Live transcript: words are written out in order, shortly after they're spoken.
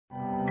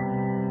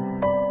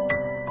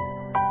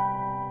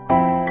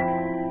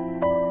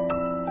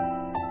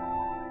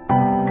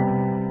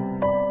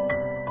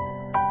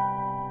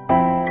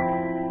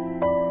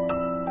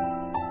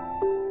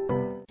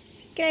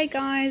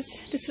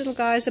guys, this little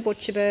guy is a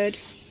butcher bird.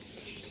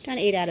 Don't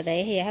eat out of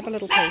there. Here, have a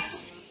little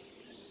piece.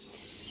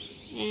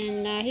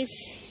 And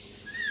he's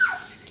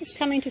just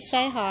coming to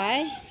say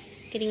hi,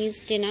 getting his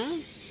dinner.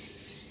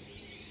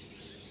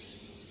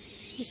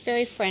 He's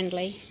very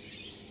friendly.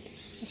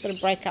 I've got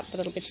to break up the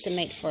little bits of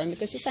meat for him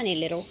because he's only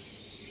little.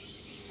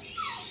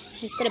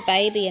 He's got a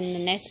baby in the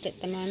nest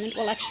at the moment.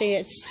 Well,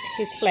 actually,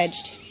 he's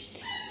fledged.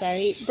 So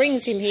he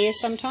brings him here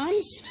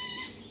sometimes.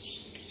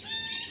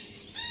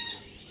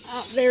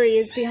 Oh, there he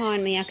is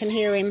behind me. I can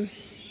hear him.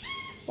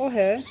 Or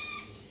her.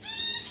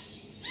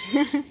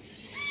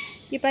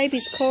 Your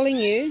baby's calling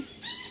you.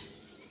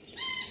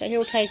 So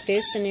he'll take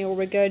this and he'll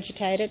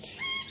regurgitate it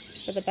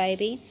for the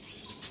baby.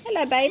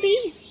 Hello,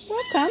 baby.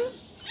 Welcome.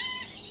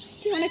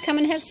 Do you want to come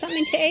and have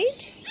something to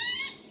eat?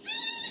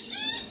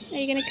 Are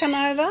you going to come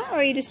over or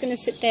are you just going to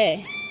sit there?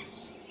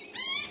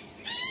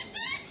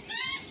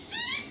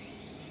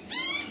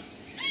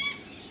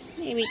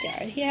 Here we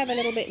go. You have a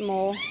little bit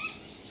more.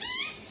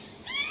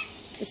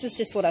 This is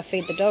just what I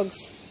feed the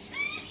dogs.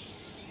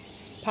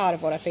 Part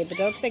of what I feed the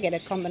dogs. They get a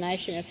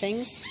combination of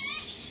things.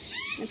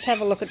 Let's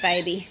have a look at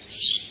baby.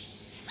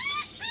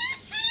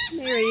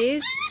 There he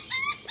is.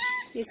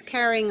 He's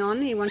carrying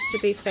on. He wants to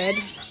be fed.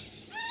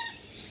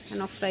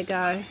 And off they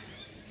go.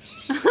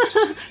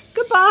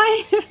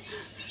 Goodbye.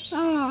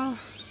 Oh.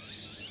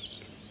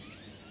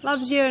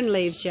 Loves you and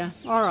leaves you.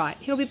 Alright,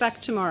 he'll be back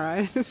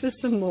tomorrow for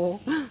some more.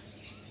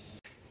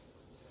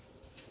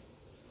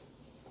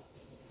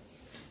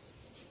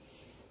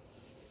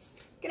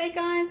 G'day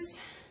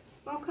guys,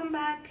 welcome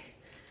back.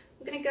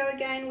 I'm going to go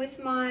again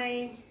with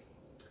my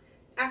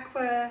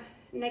aqua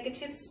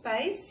negative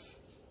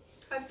space.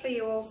 Hopefully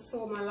you all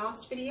saw my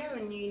last video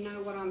and you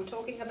know what I'm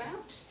talking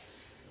about.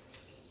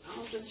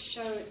 I'll just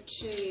show it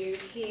to you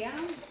here.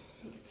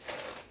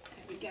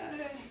 There we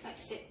go,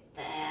 that's it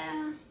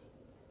there.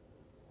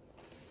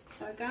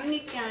 So going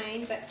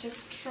again, but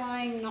just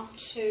trying not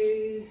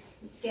to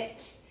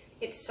get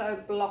it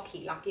so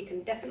blocky. Like you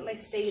can definitely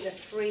see the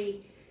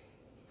three,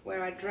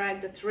 where I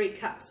dragged the 3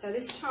 cups. So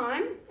this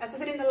time, as I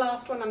said in the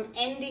last one, I'm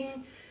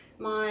ending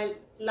my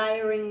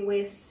layering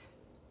with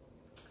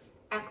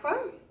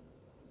aqua.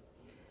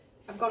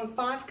 I've gone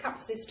 5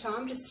 cups this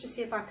time, just to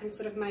see if I can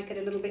sort of make it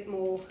a little bit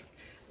more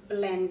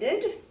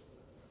blended.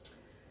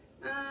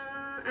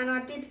 And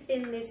I did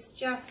thin this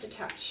just a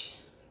touch.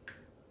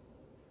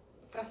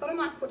 But I thought I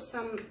might put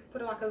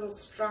like a little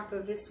stripe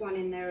of this one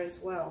in there as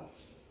well.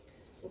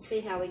 We'll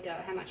see how we go,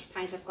 how much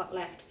paint I've got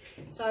left.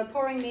 So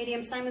pouring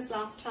medium, same as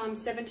last time,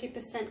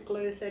 70%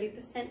 glue,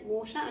 30%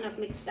 water, and I've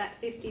mixed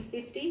that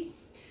 50-50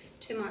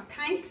 to my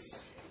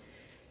paints.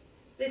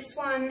 This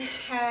one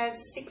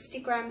has 60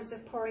 grams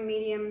of pouring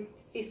medium,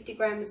 50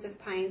 grams of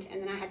paint,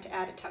 and then I had to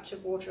add a touch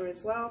of water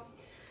as well.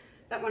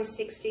 That one's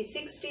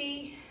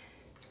 60-60,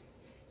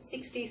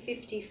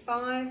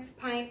 60-55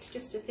 paint,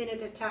 just to thin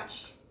it a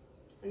touch.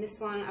 And this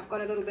one, I've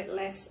got a little bit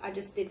less. I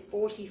just did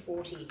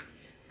 40-40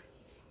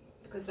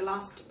 because the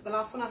last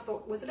one I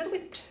thought was a little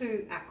bit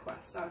too aqua.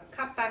 So I've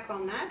cut back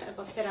on that, as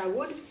I said I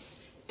would.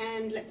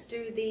 And let's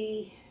do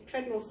the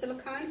treadmill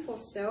silicone for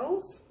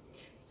cells.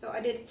 So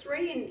I did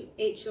 3 in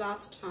each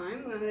last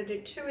time. I'm going to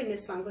do 2 in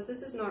this one because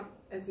this is not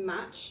as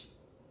much.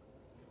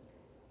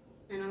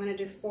 And I'm going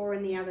to do 4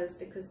 in the others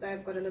because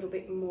they've got a little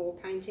bit more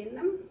paint in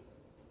them.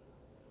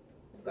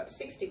 I've got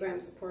 60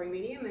 grams of pouring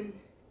medium and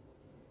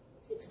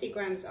 60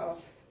 grams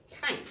of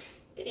paint.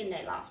 Get in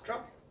there, last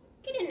drop.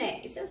 Get in there.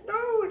 He says, no,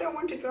 I don't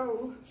want to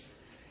go.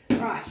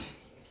 Right.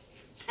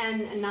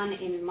 And none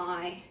in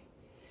my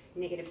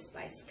negative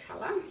space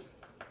colour.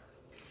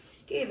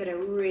 Give it a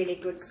really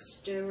good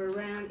stir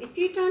around. If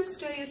you don't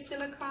stir your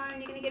silicone,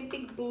 you're going to get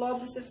big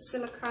blobs of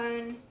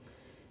silicone.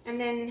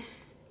 And then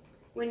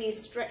when you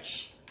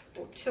stretch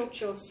or tilt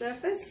your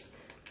surface,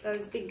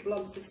 those big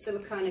blobs of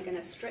silicone are going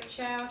to stretch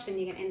out and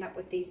you're going to end up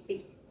with these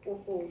big,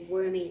 awful,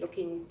 wormy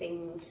looking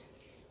things.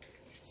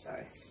 So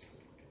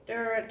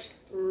stir it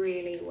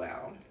really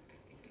well.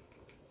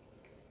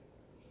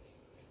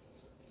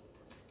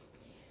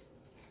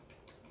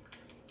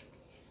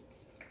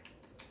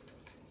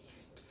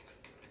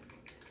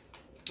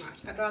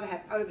 Right, I'd rather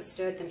have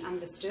overstirred than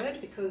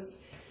understirred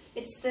because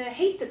it's the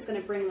heat that's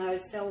going to bring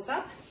those cells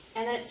up,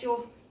 and then it's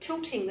your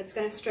tilting that's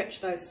going to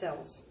stretch those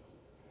cells.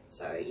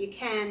 So you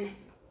can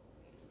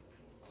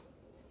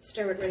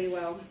stir it really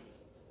well.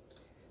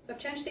 So I've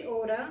changed the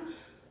order,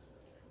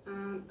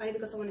 only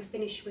because I want to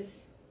finish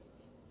with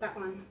that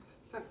one.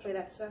 Hopefully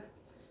that's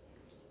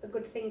a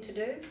good thing to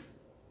do.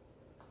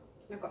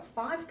 And I've got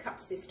 5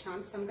 cups this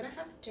time, so I'm going to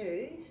have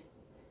to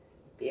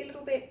be a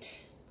little bit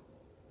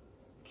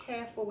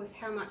careful with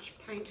how much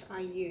paint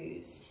I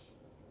use.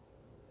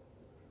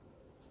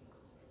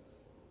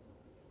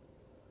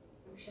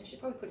 Actually, I should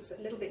probably put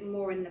a little bit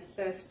more in the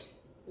first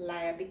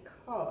layer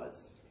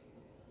because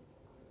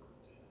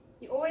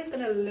you're always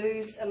going to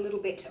lose a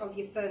little bit of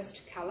your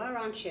first colour,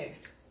 aren't you?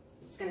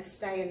 It's going to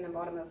stay in the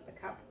bottom of the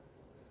cup.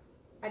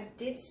 I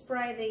did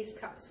spray these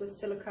cups with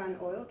silicone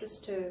oil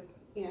just to,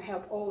 you know,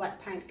 help all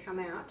that paint come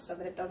out so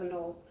that it doesn't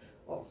all,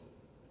 well,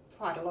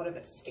 quite a lot of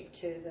it stick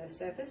to the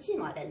surface. You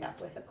might end up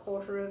with a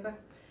quarter of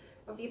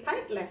your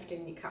paint left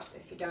in your cup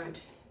if you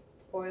don't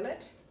oil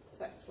it,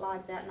 so it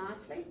slides out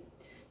nicely.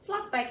 It's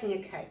like baking a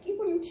cake. You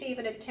wouldn't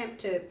even attempt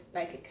to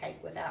bake a cake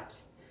without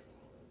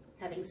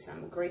having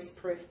some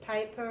greaseproof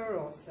paper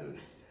or some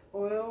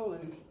oil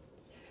and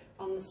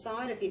on the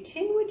side of your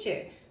tin, would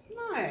you?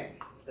 No,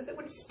 because it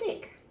would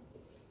stick.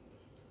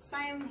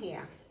 Same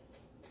here.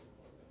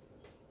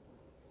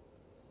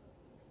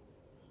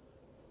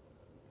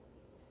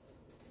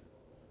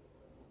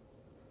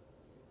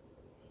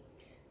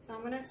 So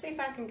I'm going to see if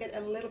I can get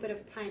a little bit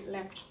of paint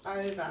left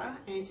over,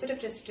 and instead of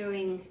just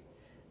doing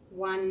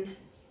one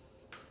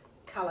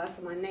colour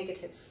for my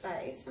negative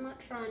space, I might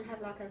try and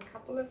have like a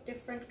couple of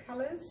different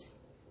colours.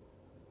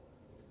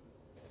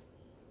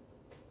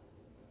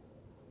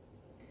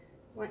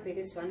 Won't be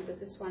this one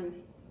because this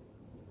one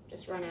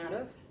just run out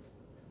of.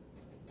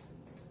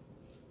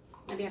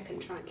 Maybe I can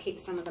try and keep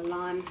some of the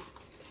lime,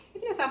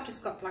 even if I've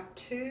just got like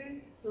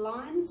 2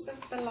 lines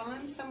of the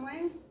lime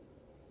somewhere.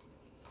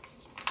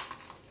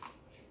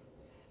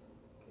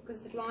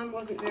 Because the lime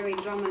wasn't very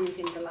dominant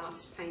in the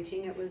last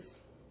painting. It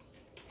was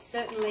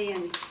certainly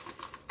an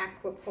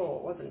aqua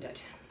pour, wasn't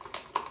it?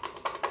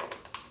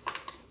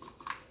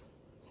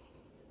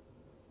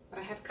 But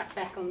I have cut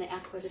back on the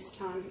aqua this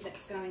time.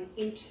 That's going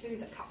into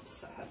the cups,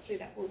 so hopefully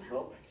that will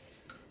help.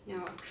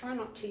 Now I'll try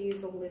not to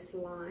use all this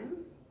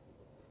lime.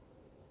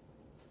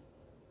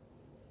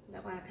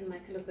 That way I can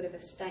make a little bit of a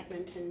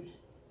statement and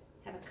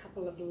have a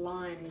couple of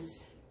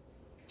lines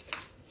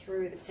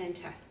through the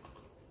centre.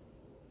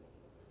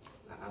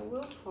 I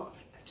will put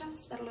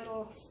just a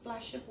little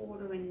splash of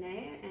water in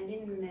there and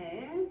in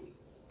there,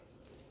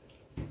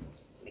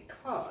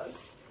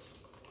 because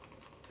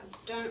I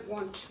don't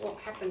want what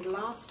happened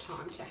last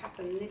time to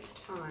happen this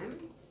time.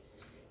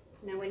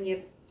 Now when your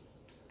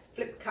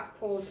flip cup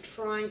pours are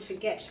trying to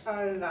get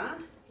over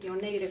your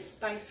negative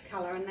space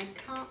colour and they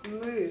can't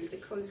move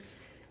because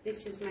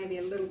this is maybe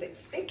a little bit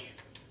thick.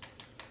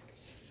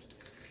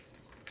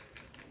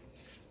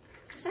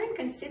 Same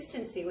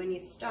consistency when you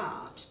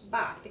start,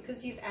 but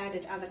because you've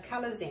added other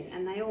colours in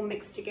and they all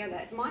mix together,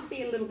 it might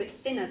be a little bit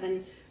thinner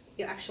than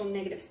your actual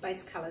negative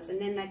space colours,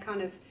 and then they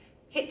kind of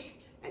hit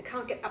and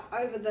can't get up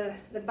over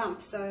the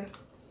bump. So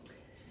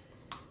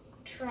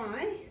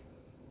try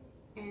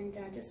and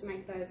just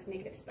make those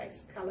negative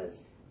space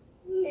colours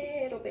a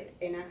little bit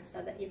thinner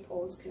so that your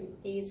pours can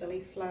easily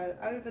flow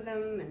over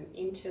them and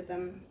into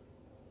them.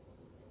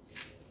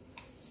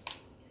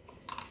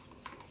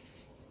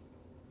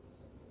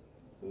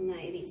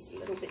 Maybe it's a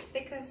little bit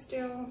thicker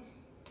still.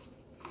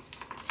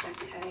 It's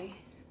okay.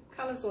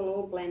 Colours will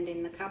all blend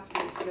in the cup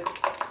and sort of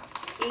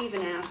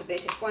even out a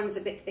bit. If one's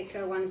a bit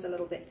thicker, one's a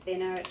little bit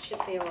thinner, it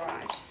should be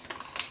alright.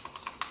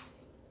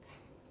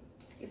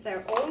 If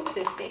they're all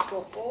too thick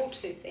or all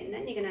too thin,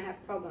 then you're going to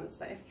have problems.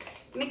 But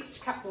if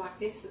mixed cup like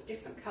this with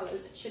different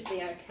colours, it should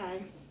be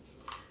okay.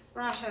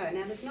 Righto,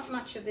 now there's not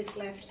much of this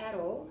left at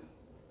all.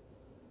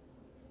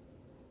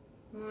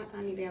 Might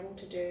only be able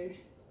to do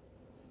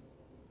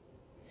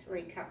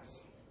 3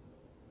 cups.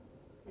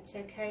 That's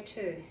okay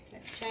too.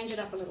 Let's change it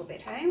up a little bit,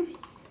 hey?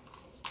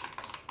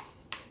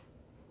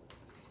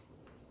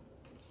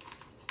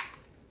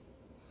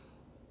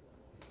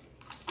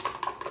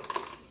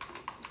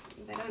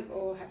 They don't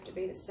all have to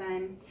be the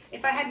same.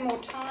 If I had more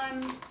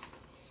time,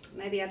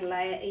 maybe I'd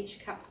layer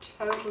each cup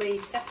totally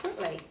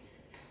separately.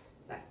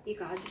 But you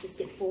guys would just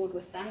get bored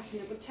with that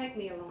and it would take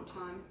me a long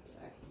time. So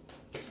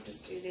I'll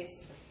just do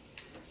this.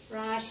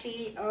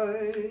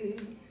 Righty-o.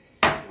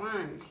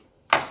 1,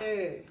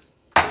 2,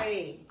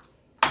 3,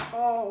 4.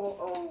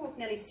 Oh,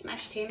 nearly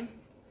smashed him.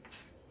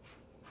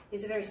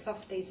 These are very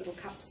soft, these little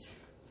cups.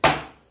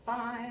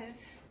 5.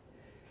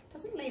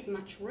 Doesn't leave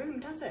much room,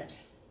 does it?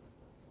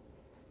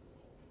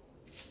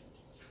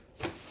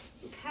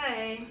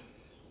 Okay.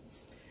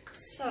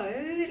 So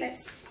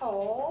let's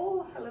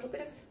pour a little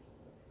bit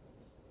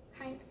of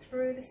paint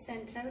through the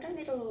centre. We don't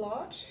need a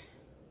lot.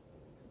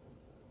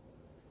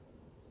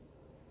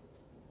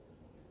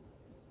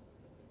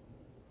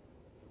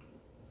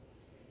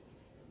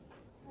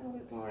 A little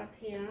bit more up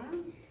here.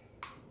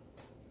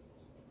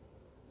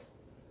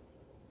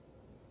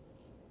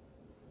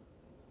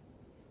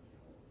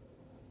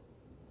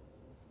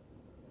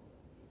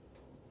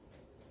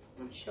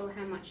 Not sure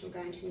how much I'm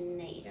going to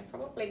need. I've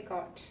probably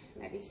got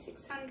maybe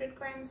 600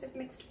 grams of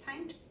mixed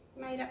paint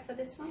made up for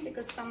this one,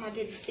 because some I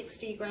did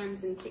 60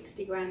 grams and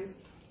 60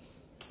 grams,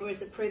 whereas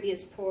the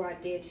previous pour I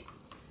did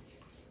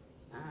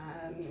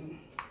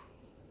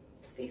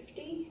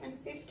 50 and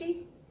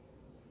 50.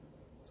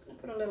 Just going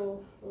to put a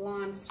little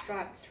lime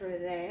stripe through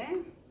there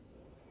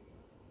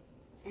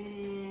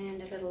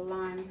and a little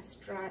lime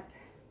stripe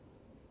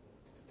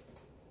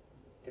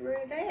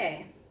through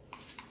there.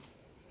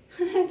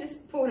 I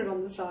just poured it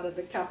on the side of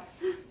the cup.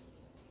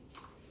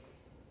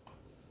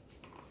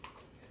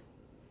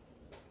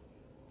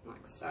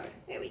 Like so.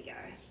 There we go.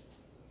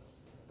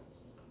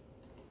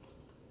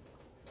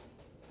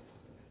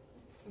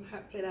 And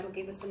hopefully that'll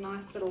give us a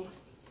nice little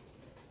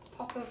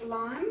pop of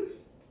lime.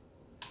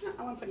 No,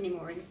 I won't put any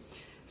more in.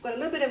 I've got a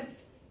little bit of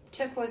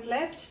turquoise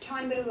left,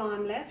 tiny bit of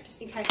lime left,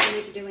 just in case I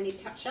need to do any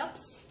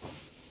touch-ups.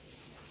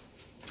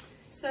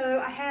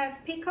 So I have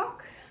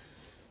Peacock,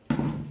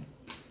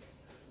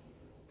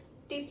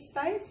 Deep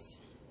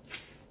Space,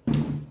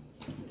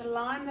 the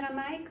lime that I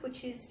make,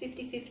 which is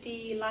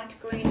 50-50 light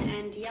green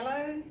and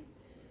yellow,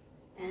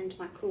 and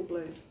my cool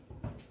blue.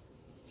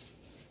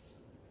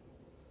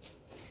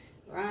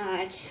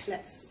 Right,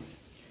 let's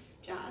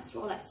just,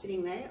 while that's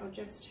sitting there, I'll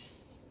just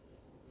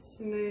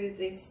smooth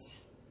this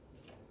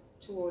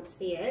towards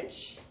the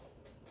edge.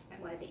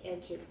 That way the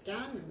edge is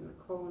done and the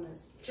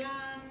corner's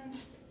done.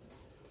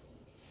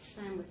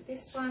 Same with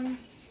this one.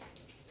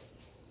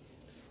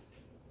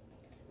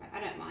 I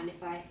don't mind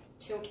if I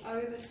tilt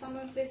over some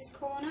of this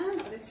corner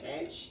or this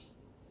edge.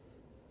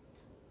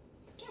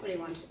 I don't really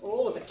want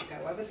all of it to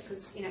go over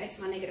because, you know, it's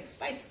my negative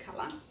space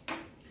colour.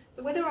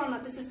 So whether or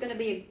not this is going to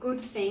be a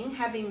good thing,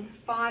 having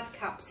 5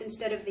 cups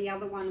instead of the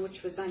other one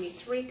which was only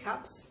 3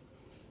 cups,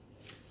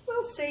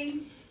 we'll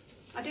see.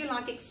 I do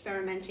like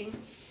experimenting.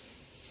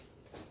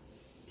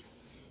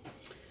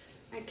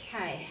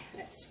 Okay,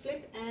 let's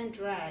flip and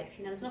drag.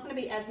 Now there's not going to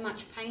be as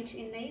much paint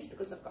in these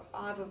because I've got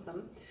 5 of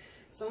them.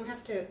 So I'm going to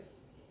have to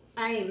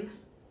aim,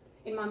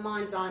 in my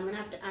mind's eye, I'm going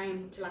to have to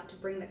aim to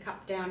bring the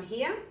cup down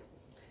here.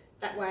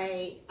 That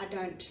way I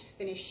don't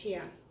finish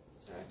here.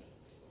 So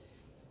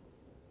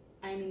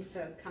aiming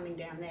for coming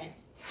down there.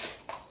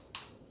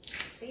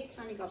 See, it's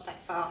only got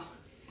that far.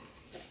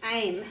 But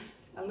aim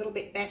a little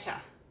bit better.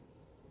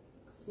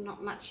 There's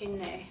not much in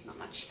there, not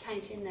much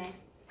paint in there.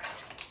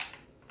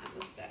 That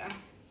was better.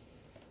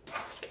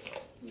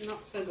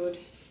 Not so good.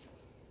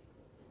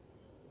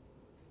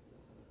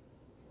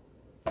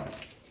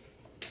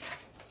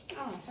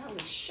 Oh, that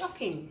was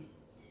shocking.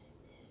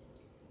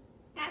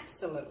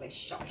 Absolutely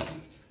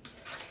shocking.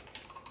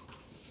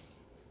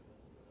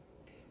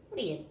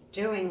 What are you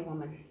doing,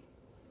 woman?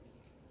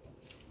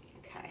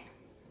 Okay.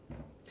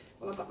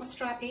 Well, I've got my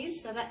strippies,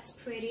 so that's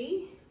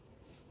pretty.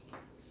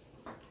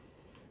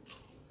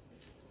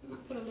 I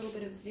might put a little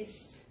bit of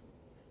this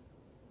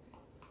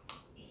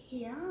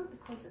here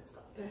because it's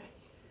got the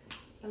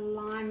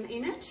lime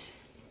in it.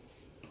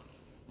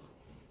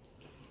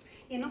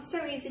 Yeah, not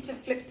so easy to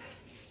flip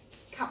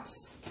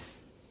cups.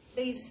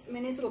 These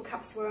little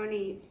cups were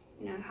only,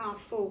 you know, half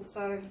full,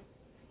 so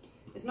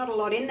there's not a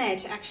lot in there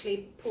to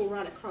actually pull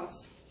right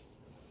across.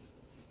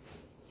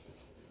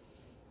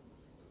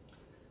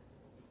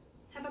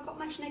 Have I got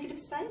much negative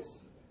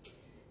space?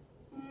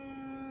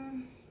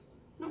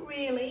 Not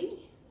really,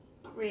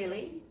 not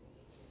really.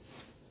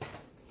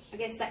 I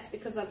guess that's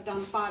because I've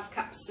done 5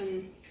 cups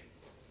and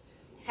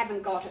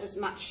haven't got as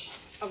much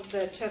of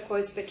the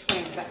turquoise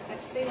between, but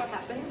let's see what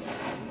happens.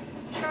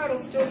 I'm sure it'll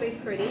still be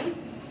pretty.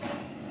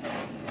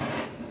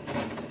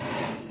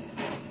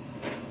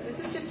 So this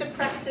is just a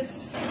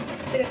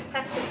bit of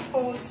practice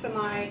pause for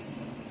my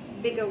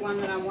bigger one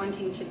that I'm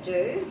wanting to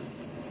do.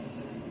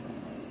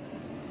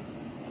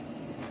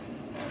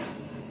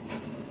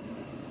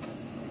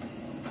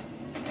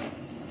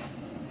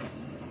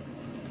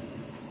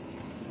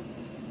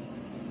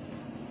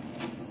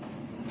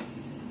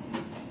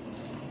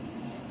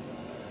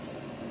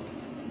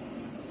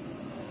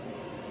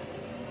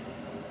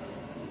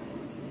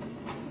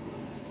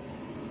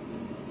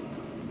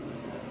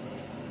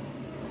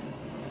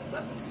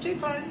 It's too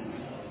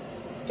close.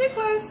 Too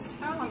close.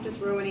 Oh, I'm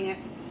just ruining it.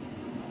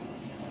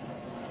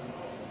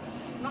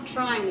 I'm not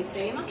trying, you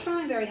see. I'm not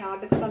trying very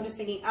hard because I'm just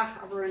thinking,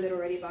 I've ruined it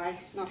already by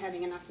not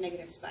having enough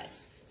negative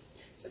space.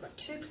 So I've got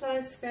too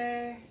close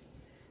there.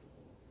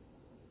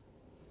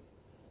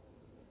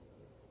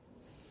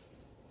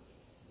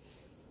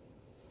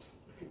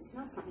 I can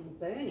smell something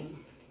burning.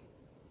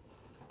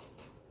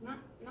 Not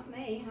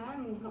me.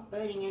 I'm not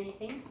burning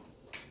anything.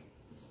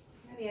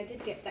 Maybe I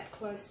did get that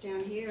close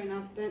down here and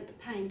I've burnt the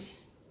paint.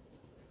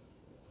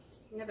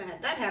 Never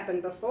had that happen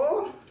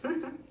before.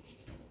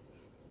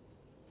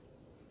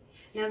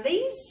 Now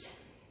these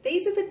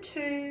are the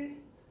 2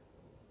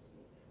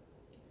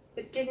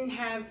 that didn't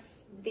have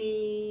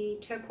the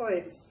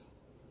turquoise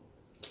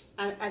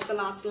as the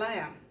last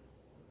layer.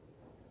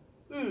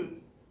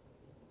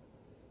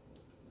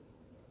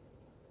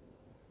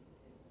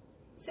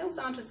 Cells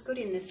aren't as good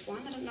in this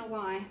one, I don't know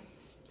why.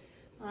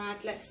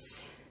 Alright,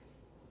 let's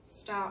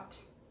start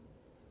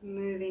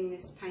moving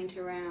this paint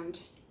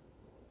around.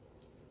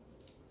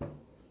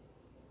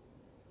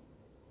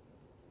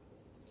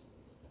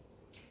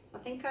 I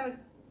think I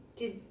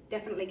did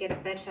definitely get a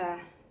better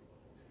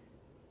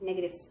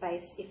negative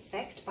space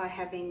effect by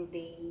having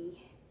the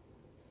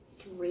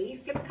 3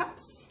 flip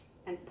cups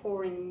and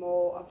pouring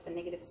more of the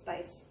negative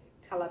space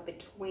colour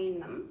between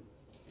them,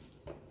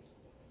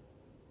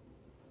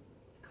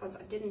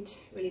 because I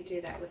didn't really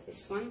do that with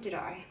this one, did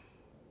I?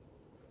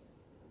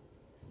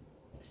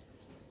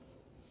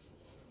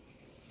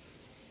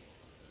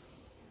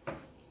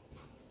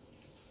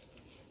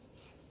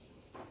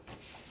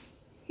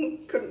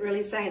 Couldn't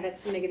really say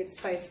that's negative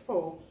space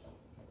 4.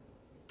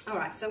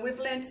 Alright, so we've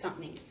learned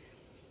something.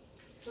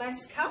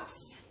 Less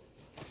cups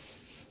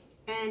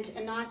and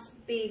a nice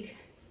big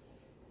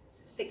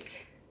thick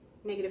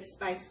negative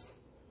space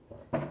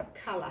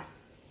colour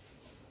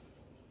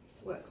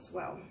works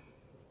well.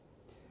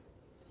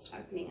 Just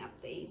opening up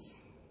these.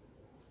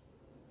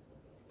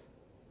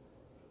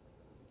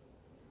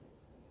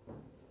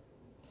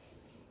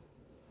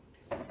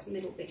 This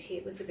middle bit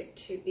here was a bit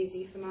too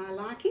busy for my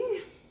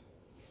liking.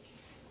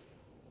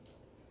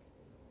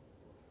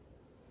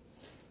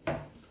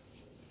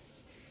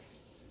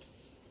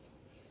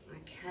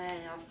 Okay,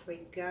 off we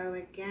go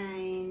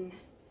again.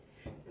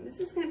 And this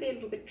is going to be a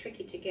little bit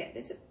tricky to get.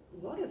 There's a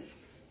lot of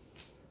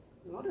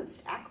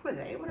aqua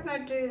there. What did I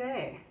do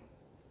there?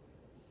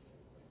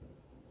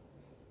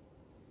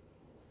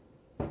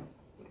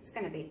 It's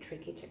going to be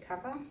tricky to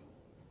cover.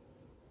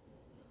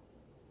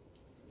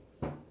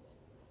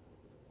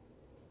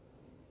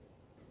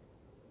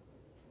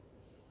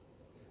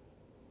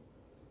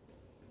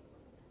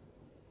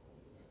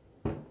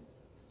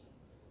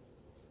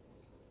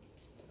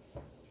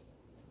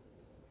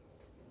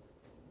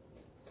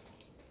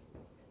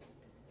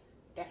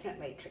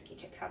 Definitely tricky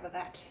to cover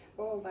that,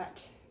 all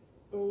that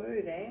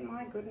blue there.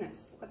 My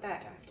goodness, look at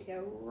that. I have to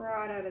go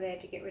right over there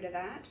to get rid of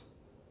that.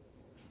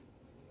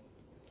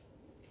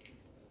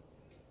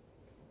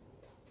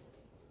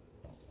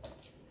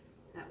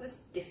 That was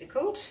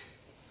difficult.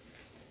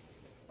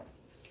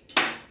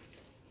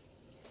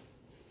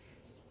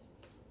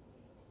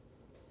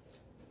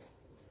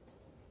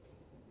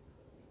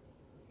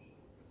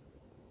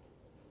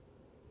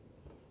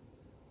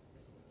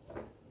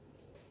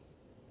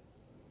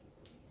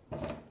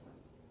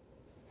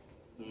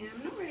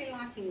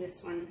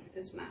 This one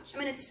as much. I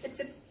mean, it's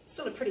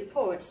still a pretty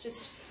pour. It's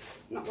just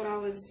not what I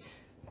was.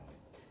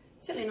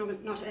 Certainly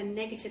not a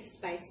negative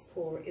space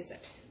pour, is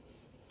it?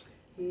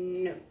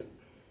 Nope.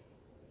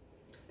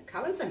 The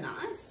colours are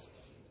nice.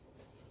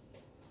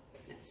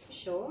 That's for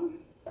sure.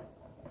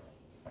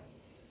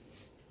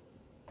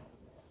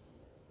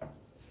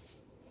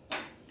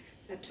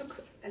 So I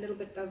took a little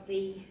bit of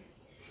the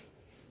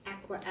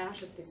aqua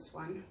out of this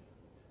one.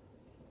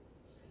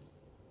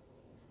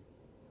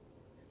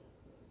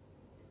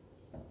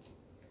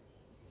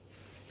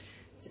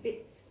 It's a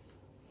bit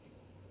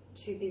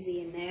too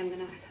busy in there. I'm going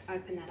to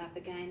open that up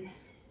again.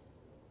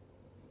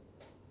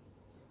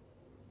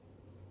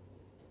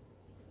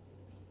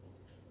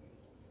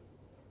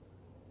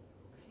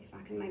 See if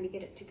I can maybe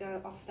get it to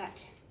go off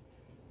that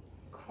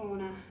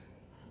corner.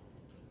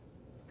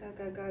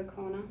 Go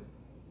corner.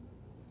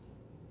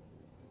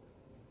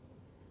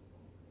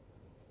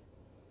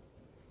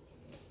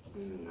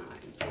 No,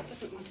 so it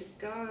doesn't want to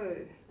go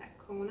that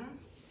corner.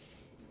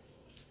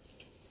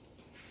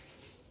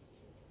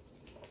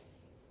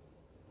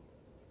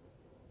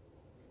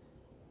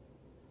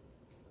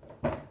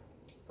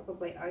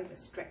 Probably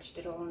overstretched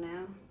it all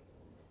now.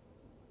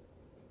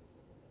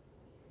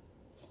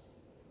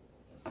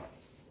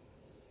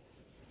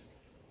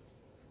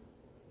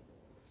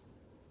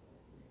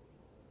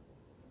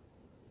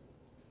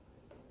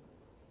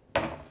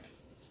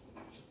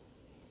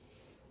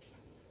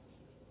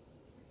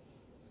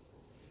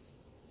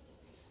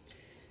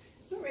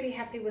 Not really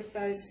happy with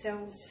those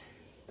cells.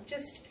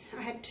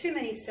 I had too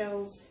many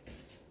cells,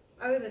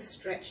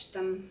 overstretched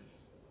them.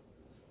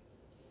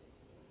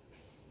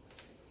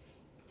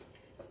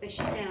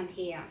 Especially down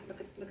here. Look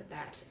at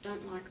that.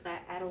 Don't like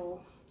that at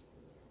all.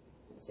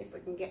 Let's see if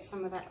we can get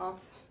some of that off.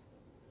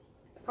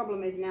 The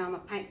problem is now my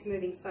paint's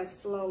moving so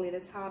slowly,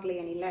 there's hardly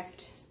any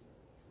left.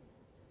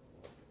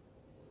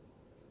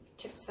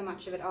 Chipped so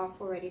much of it off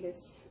already,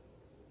 there's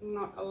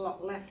not a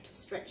lot left to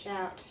stretch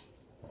out.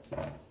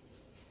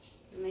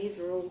 And these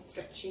are all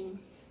stretching,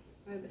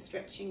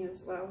 overstretching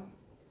as well.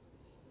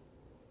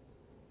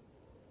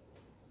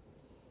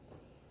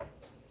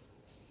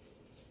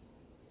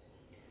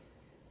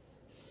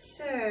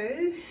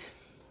 So,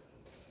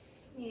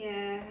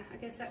 yeah, I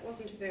guess that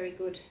wasn't a very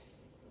good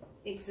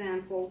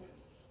example.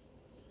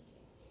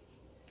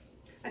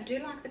 I do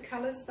like the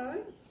colours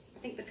though. I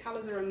think the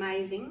colours are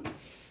amazing.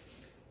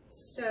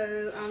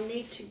 So I'll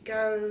need to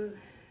go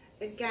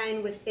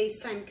again with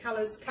these same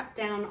colours, cut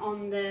down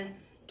on the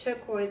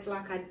turquoise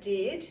like I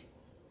did.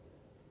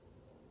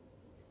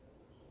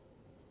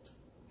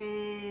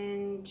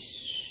 And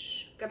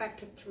go back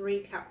to 3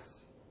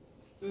 cups.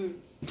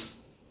 I'm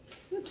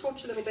going to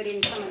torch a little bit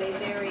in some of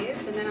these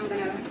areas, and then I'm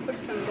going to put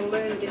some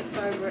balloon dips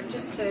over it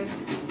just to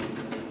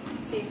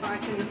see if I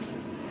can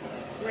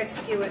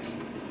rescue it.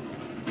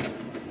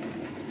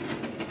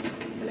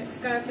 So let's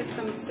go for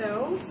some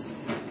cells,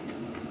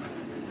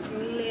 some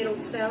little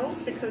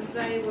cells, because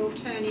they will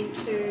turn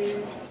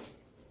into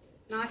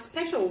nice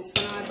petals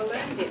when I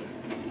balloon dip.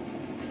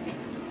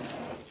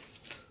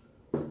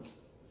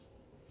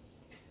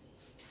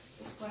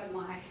 Let's grab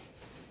my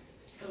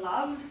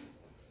glove.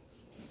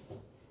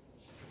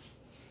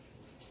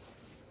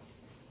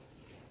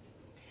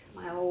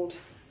 My old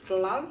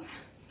glove.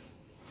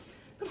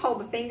 I could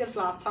hold the fingers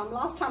last time.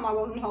 Last time I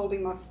wasn't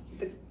holding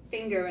the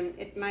finger and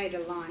it made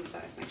a line,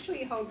 so make sure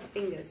you hold the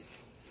fingers.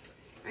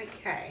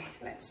 Okay,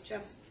 let's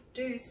just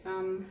do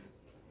some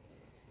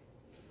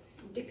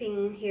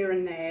dipping here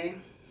and there.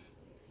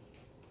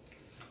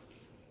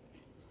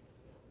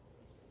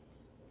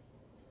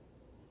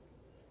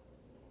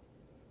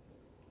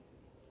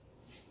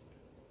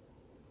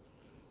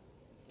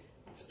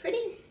 That's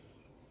pretty.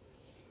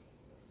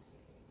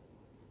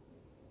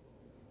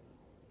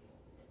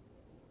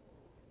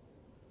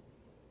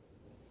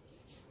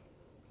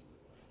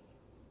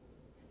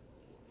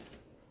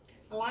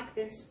 I like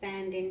this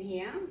band in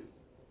here.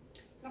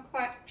 Not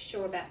quite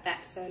sure about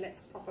that, so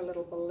let's pop a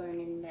little balloon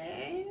in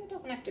there. It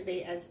doesn't have to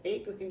be as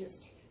big, we can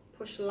just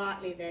push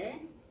lightly there.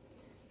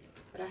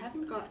 But I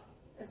haven't got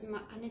as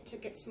much, I need to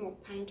get some more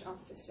paint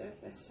off the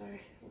surface, so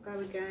we'll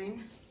go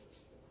again.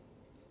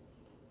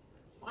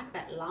 I like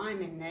that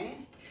lime in there.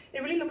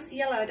 It really looks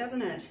yellow,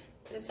 doesn't it?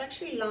 But it's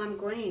actually lime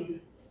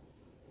green.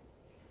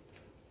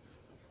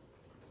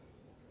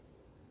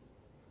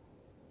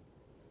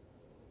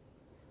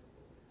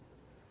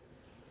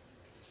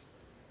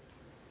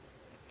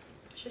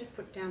 I should have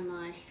put down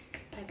my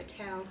paper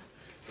towel.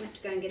 I have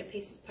to go and get a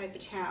piece of paper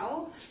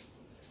towel.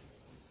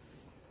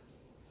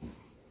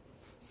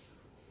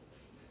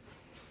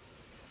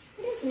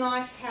 It is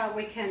nice how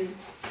we can,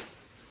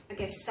 I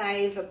guess,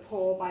 save a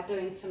pour by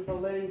doing some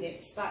balloon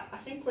dips, but I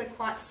think we're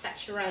quite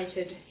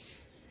saturated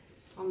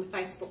on the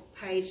Facebook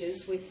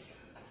pages with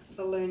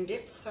balloon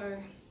dips, so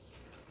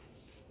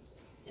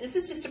this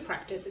is just a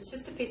practice. It's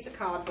just a piece of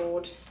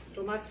cardboard.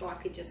 It'll most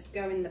likely just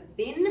go in the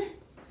bin.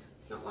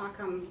 It's not like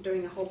I'm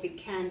doing a whole big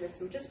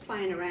canvas. I'm just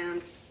playing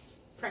around,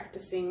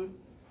 practicing,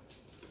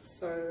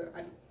 so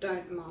I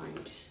don't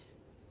mind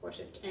what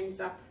it ends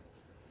up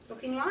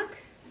looking like.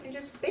 I can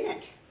just bin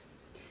it.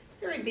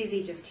 Very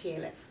busy just here.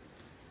 Let's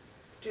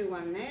do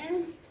one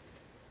there.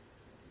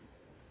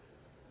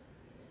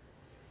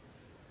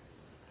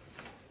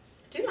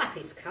 I do like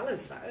these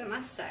colours though, I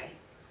must say.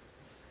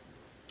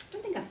 I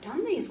don't think I've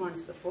done these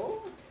ones before.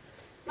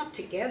 Not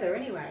together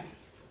anyway.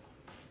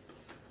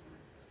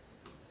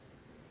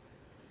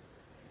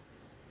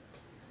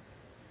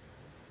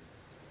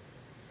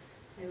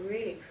 They're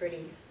really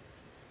pretty.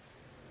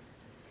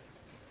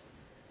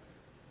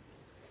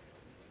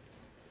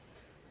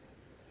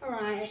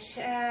 Alright,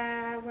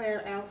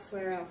 where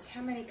else?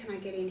 How many can I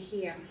get in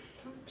here?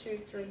 1, 2,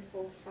 3,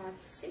 4, 5,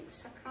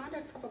 6. I kind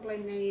of probably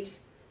need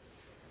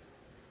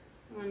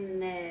one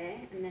there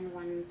and then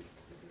one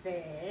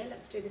there.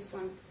 Let's do this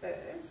one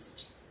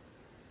first.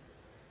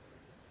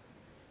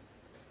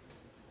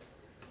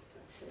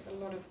 Oops, there's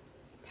a lot of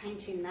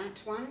paint in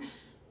that one.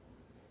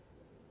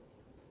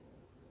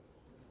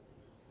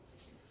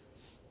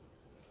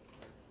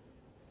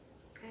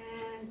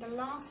 And the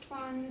last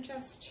one,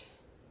 just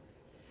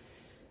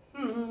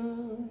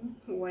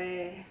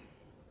where?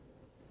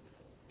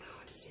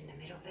 Oh, just in the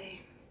middle there.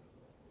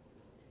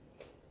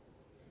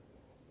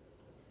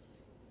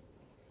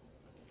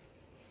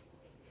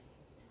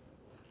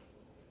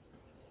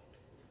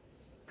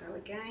 Go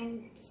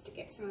again, just to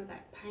get some of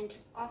that paint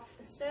off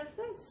the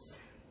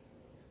surface.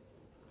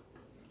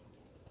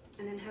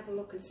 And then have a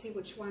look and see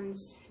which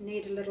ones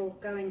need a little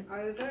going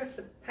over if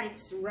the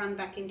paint's run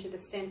back into the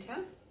centre.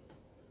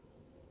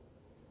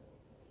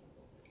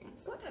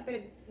 It's got a bit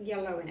of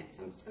yellow in it,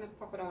 so I'm just going to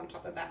pop it on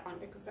top of that one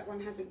because that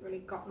one hasn't really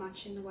got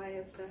much in the way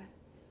of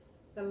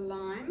the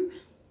lime.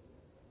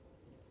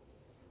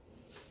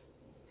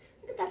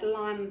 Look at that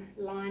lime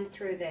line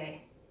through there.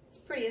 It's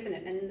pretty, isn't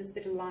it? And then there's a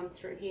bit of lime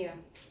through here.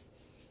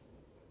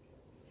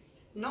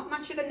 Not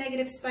much of a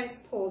negative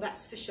space pour,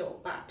 that's for sure,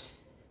 but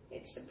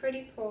it's a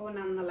pretty pour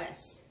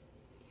nonetheless.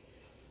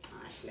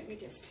 Alright, let me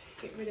just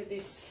get rid of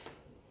this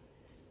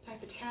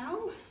paper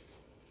towel.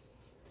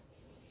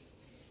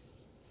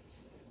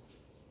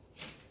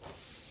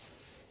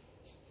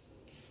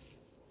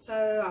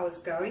 So I was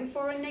going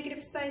for a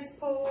negative space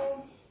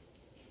pour,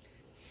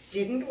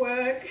 didn't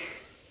work,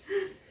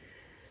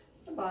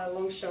 by a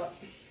long shot.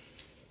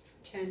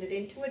 Turned it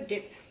into a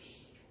dip.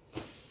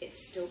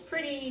 It's still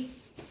pretty.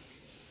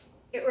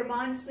 It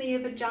reminds me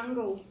of a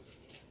jungle.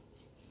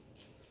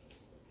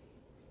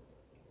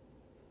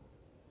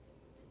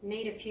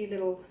 Need a few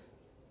little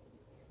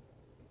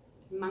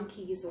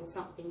monkeys or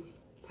something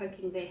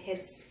poking their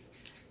heads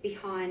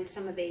behind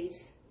some of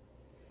these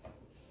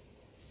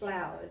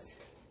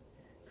flowers.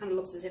 Kind of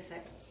looks as if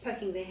they're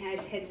poking their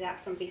heads out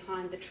from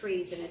behind the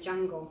trees in a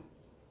jungle.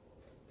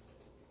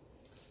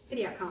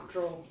 Pity I can't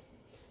draw.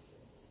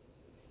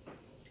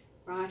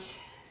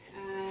 Right,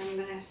 I'm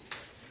going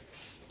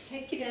to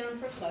take you down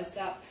for a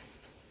close-up.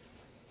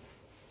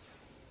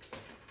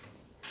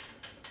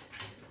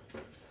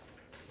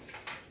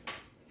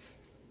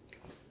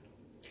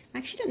 I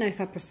actually don't know if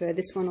I prefer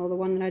this one or the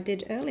one that I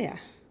did earlier.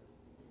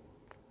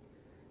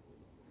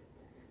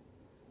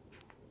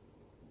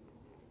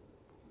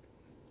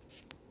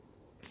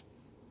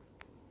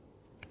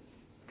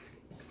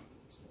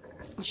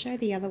 I'll show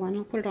the other one.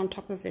 I'll put it on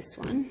top of this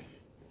one.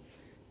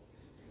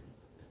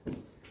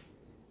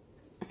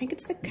 I think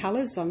it's the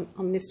colours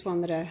on this one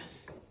that are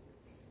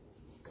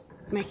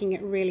making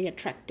it really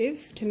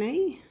attractive to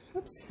me.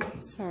 Oops,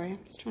 sorry,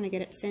 I'm just trying to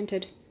get it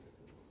centred.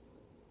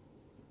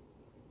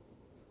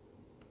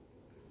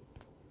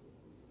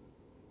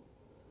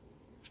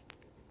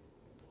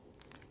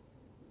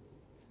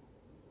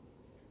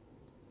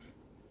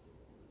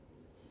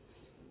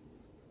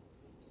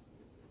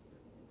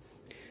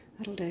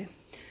 That'll do.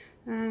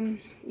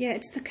 Yeah,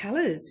 it's the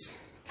colours.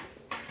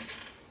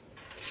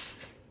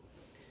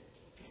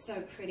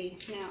 So pretty.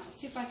 Now,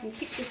 let's see if I can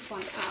pick this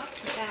one up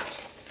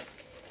without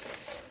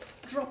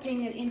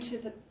dropping it into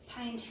the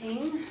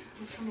painting.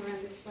 I'll come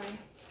around this way.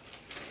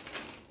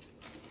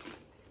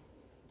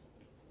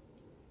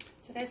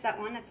 So there's that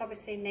one. That's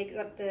obviously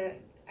got the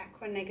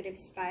aqua negative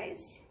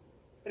space,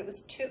 but it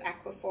was too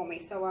aqua for me,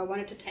 so I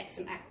wanted to take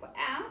some aqua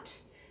out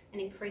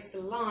and increase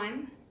the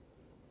lime.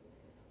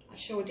 I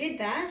sure did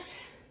that,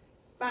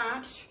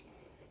 but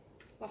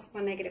lost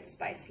my negative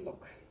space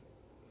look.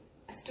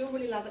 I still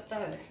really love it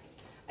though.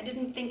 I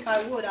didn't think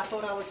I would. I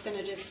thought I was going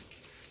to just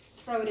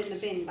throw it in the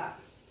bin, but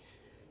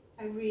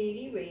I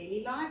really,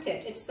 really like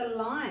it. It's the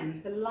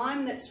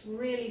lime that's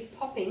really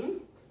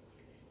popping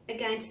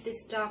against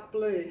this dark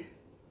blue.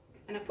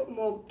 And I put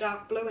more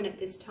dark blue in it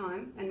this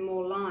time and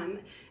more lime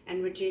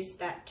and reduced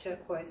that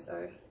turquoise.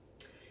 So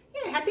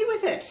yeah, happy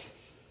with it.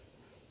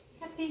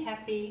 Happy,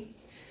 happy.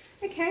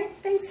 Okay,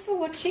 thanks for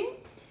watching.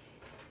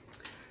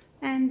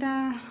 And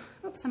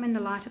oops, I'm in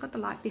the light. I've got the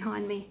light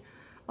behind me.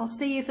 I'll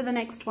see you for the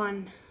next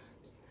one.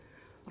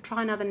 I'll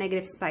try another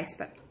negative space,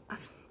 but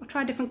I'll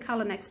try a different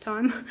colour next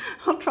time.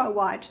 I'll try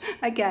white.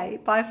 Okay,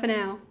 bye for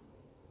now.